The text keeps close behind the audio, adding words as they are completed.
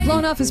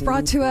Blown Off is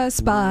brought to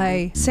us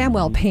by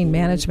Samwell Pain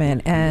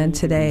Management, and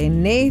today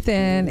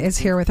Nathan is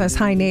here with us.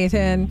 Hi,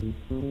 Nathan.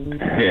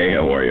 Hey,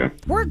 how are you?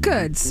 We're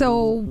good.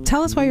 So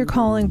tell us why you're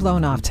calling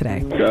Blown Off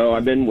today. So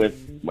I've been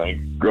with my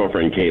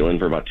girlfriend, Caitlin,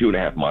 for about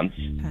 2.5 months,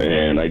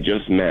 and I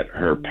just met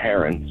her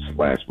parents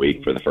last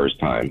week for the first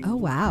time. Oh,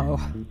 wow.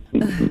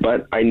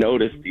 But I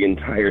noticed the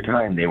entire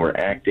time they were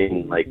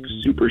acting like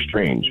super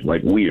strange,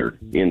 like weird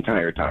the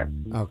entire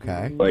time.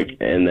 Okay.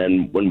 And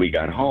then when we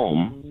got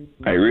home,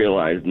 I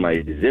realized my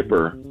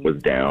zipper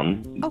was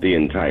down the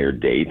entire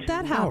date.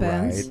 That All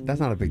happens. right. That's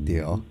not a big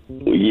deal.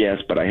 Yes,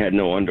 but I had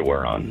no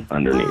underwear on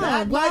underneath.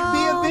 That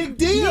might be a big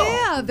deal.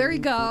 Yeah, there you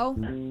go.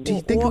 Do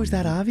you think it was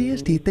that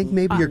obvious? Do you think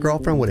maybe your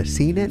girlfriend would have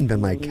seen it and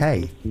been like,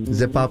 hey,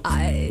 zip up?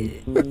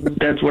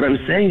 That's what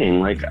I'm saying.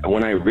 Like,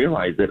 when I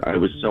realized it, I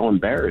was so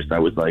embarrassed. I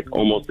was like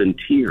almost in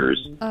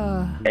tears.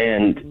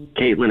 And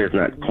Caitlin has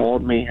not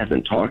called me,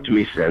 hasn't talked to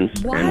me since,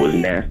 and was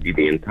nasty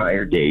the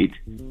entire date.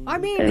 I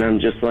mean, And I'm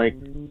just like,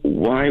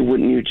 why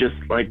wouldn't you just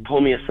like pull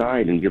me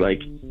aside and be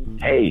like,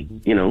 hey,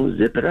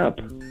 zip it up?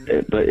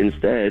 But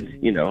instead,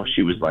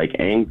 she was like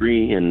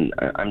angry, and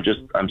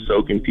I'm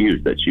so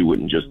confused that she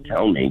wouldn't just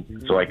tell me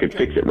so I could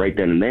fix it right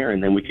then and there,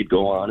 and then we could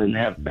go on and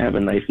have a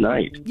nice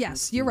night.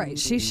 yes, you're right.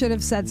 She should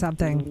have said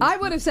something. I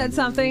would have said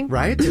something.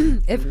 Right?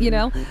 If,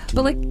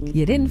 but like,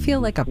 you didn't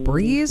feel like a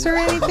breeze or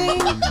anything?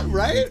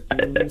 Right?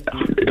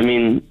 I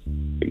mean,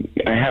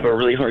 I have a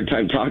really hard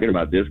time talking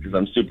about this because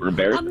I'm super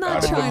embarrassed. I'm not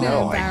about it. trying to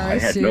No,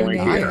 embarrass I had you, no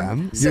Nathan. I idea.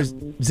 am. Your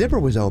zipper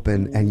was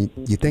open, and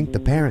you think the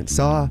parents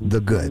saw the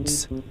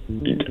goods.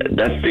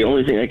 That's the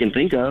only thing I can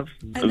think of.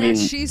 And then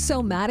she's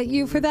so mad at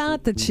you for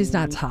that she's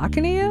not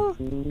talking to you?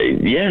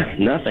 Yeah,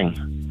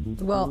 nothing.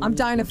 Well, I'm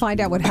dying to find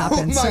out what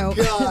happened. Oh, my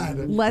so God.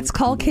 let's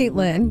call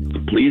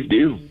Caitlin. Please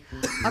do.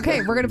 Okay,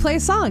 we're going to play a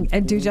song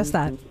and do just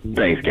that.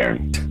 Thanks,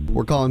 Karen.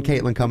 We're calling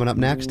Caitlin coming up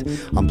next.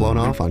 I'm Blown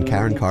Off on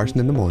Karen Carson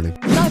in the morning.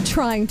 Not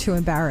trying to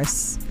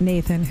embarrass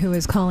Nathan, who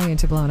is calling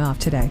into Blown Off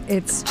today.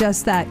 It's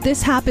just that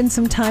this happens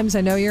sometimes.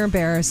 I know you're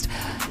embarrassed.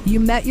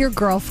 You met your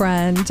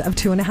girlfriend of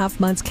 2.5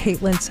 months,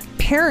 Caitlin's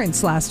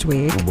parents, last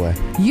week. Oh, boy.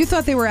 You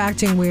thought they were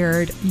acting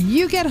weird.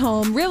 You get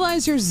home,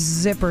 realize your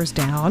zipper's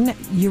down.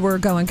 You were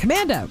going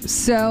commando.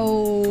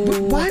 So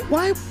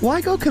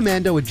Why go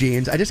commando with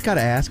jeans? I just got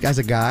to ask, as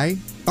a guy,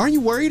 aren't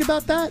you worried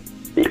about that?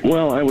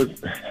 Well, I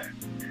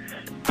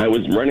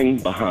was running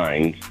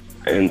behind,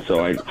 and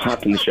so I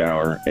hopped in the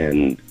shower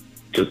and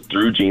just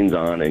threw jeans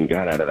on and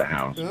got out of the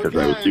house because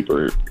I was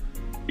super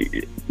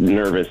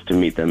nervous to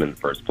meet them in the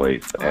first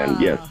place.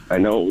 And yes, I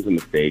know it was a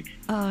mistake.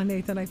 Oh,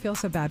 Nathan, I feel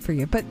so bad for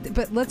you. But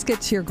let's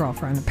get to your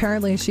girlfriend.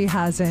 Apparently, she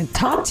hasn't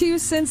talked to you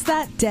since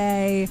that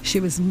day. She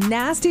was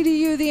nasty to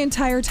you the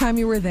entire time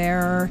you were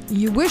there.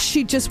 You wish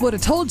she just would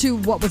have told you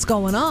what was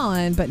going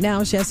on, but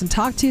now she hasn't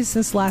talked to you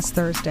since last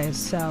Thursday.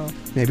 So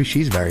Maybe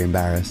she's very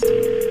embarrassed.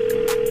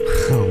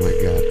 Oh, my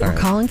God. All we're right.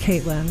 calling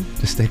Caitlin.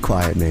 Just stay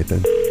quiet,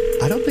 Nathan.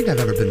 I don't think I've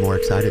ever been more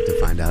excited to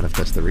find out if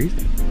that's the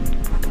reason.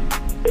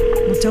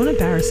 Well, don't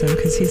embarrass him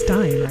because he's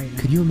dying right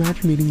now. Could you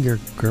imagine meeting your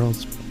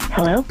girl's...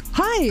 Hello?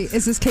 Hi,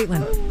 is this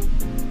Caitlin?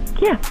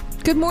 Yeah.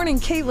 Good morning,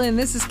 Caitlin.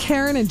 This is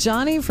Karen and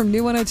Johnny from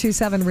New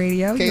 102.7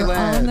 Radio. You're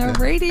Caitlin. on the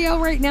radio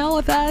right now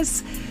with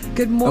us.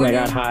 Good morning.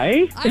 Oh my God,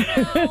 hi.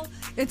 I know.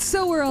 It's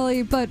so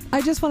early, but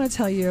I just want to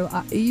tell you,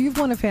 you've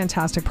won a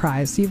fantastic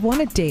prize. You've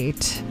won a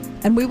date,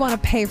 and we want to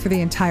pay for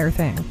the entire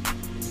thing.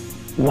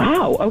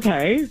 Wow,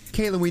 okay.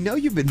 Caitlin, we know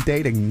you've been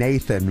dating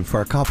Nathan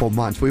for a couple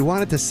months. We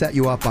wanted to set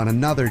you up on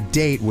another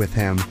date with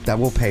him that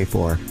we'll pay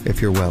for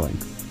if you're willing.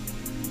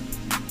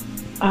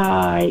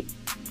 I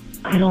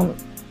don't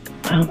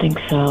think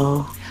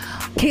so.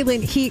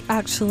 Caitlin, he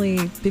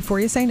actually,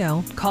 before you say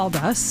no, called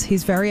us.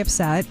 He's very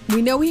upset.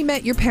 We know he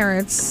met your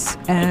parents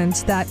and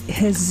that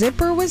his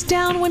zipper was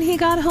down when he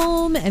got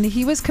home and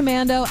he was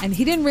commando and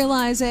he didn't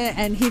realize it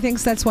and he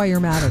thinks that's why you're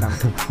mad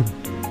at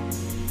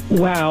him.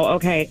 Wow,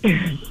 okay.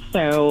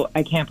 So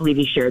I can't believe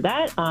he shared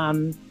that.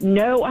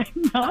 No, I'm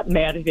not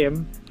mad at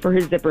him for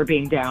his zipper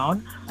being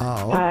down.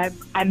 Oh.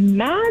 I'm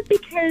mad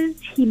because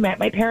he met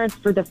my parents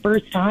for the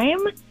first time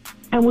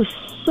and was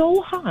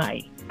so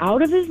high,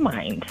 out of his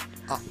mind,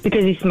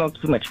 because he smoked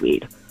so much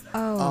weed.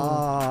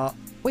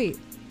 Wait,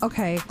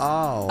 okay.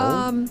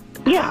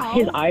 Yeah,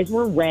 his eyes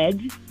were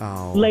red.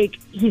 Oh. Like,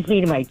 he's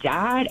meeting my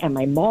dad and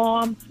my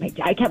mom. My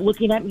dad kept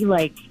looking at me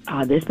like,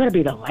 this better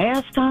be the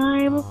last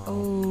time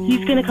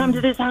he's going to come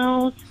to this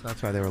house.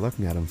 That's why they were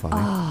looking at him funny.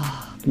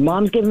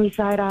 Mom's giving me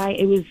side eye.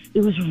 It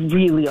was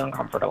really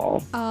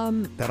uncomfortable.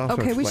 That also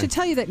Okay, we explains- should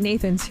tell you that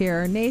Nathan's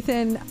here.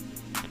 Nathan,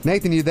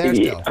 Nathan, you there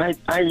still?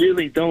 I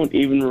really don't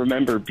even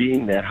remember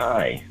being that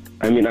high.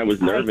 I mean, I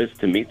was nervous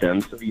to meet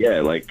them. So, yeah,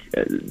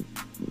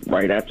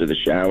 right after the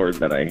shower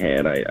that I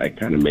had, I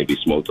kind of maybe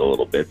smoked a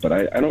little bit, but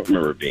I don't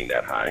remember being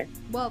that high.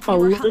 well, A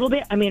little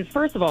bit? I mean,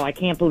 first of all, I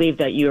can't believe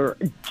that you're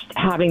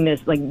having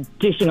this,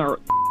 dishing our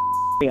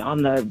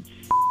on the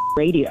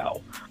radio.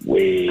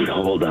 Wait,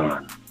 hold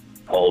on.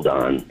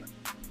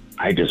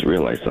 I just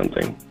realized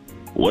something.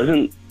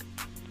 Wasn't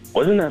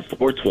that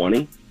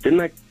 420? Didn't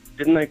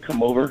didn't I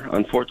come over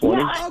on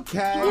 420? Yeah, Okay.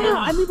 Yeah,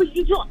 I mean, but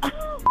you don't.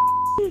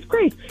 Jesus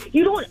Christ.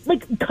 You don't,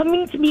 like,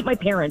 coming to meet my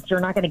parents, you're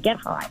not going to get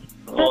high.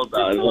 Hold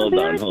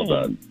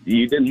on.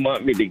 You didn't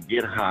want me to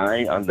get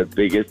high on the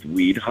biggest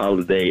weed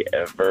holiday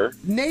ever?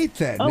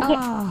 Nathan. Okay.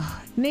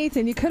 Oh,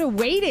 Nathan, you could have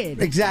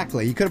waited.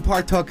 Exactly. You could have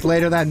partook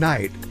later that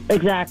night.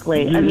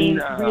 Exactly. I mean,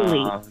 No,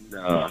 really.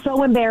 no.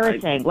 So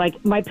embarrassing.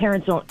 Like, my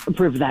parents don't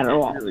approve of that at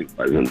all. It really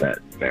wasn't that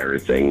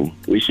embarrassing.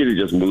 We should have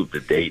just moved the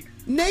date.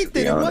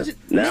 Nathan, it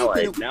wasn't. Now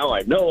Nathan,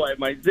 I know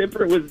my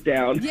zipper was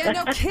down. Yeah,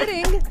 no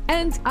kidding.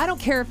 And I don't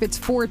care if it's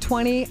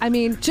 420. I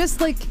mean,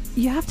 just like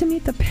you have to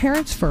meet the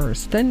parents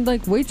first, then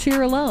like wait till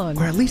you're alone.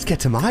 or at least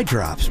get some eye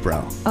drops,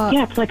 bro.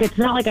 Yeah, it's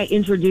not like I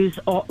introduced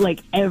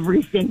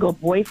every single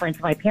boyfriend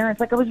to my parents.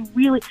 Like, there was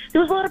a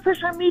lot of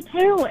pressure on me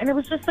too, and it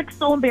was just like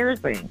so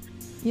embarrassing.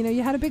 You know,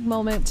 you had a big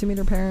moment to meet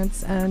her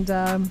parents,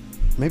 and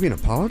Maybe an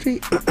apology?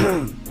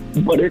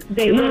 But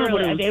They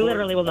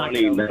literally will not.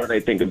 funny. Now that I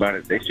think about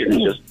it, they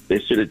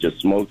should have just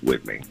smoked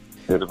with me.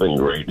 It would have been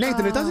great.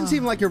 Nathan, it doesn't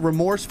seem like you're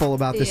remorseful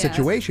about the Yeah.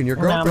 situation. Your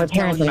No, my girlfriend's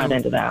parents are telling not you.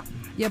 into that.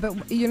 yeah,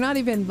 but you're not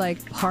even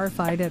like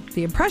horrified at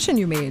the impression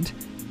you made.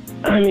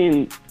 I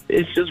mean,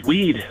 it's just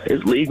weed.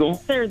 It's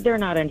legal. They're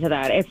not into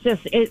that. It's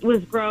just, it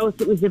was gross.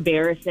 It was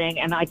embarrassing,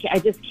 and I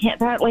just can't.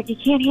 You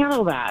can't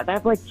handle that.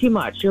 That's like too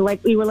much. You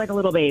were like a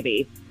little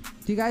baby.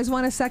 Do you guys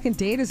want a second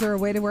date? Is there a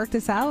way to work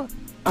this out?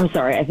 I'm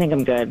sorry. I think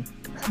I'm good.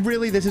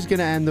 Really, this is going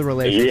to end the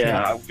relationship.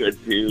 Yeah, I'm good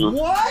too.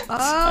 What? Oh,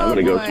 I'm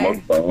gonna go boy.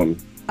 smoke bone.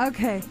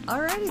 Okay,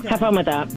 alrighty then. Have fun with that.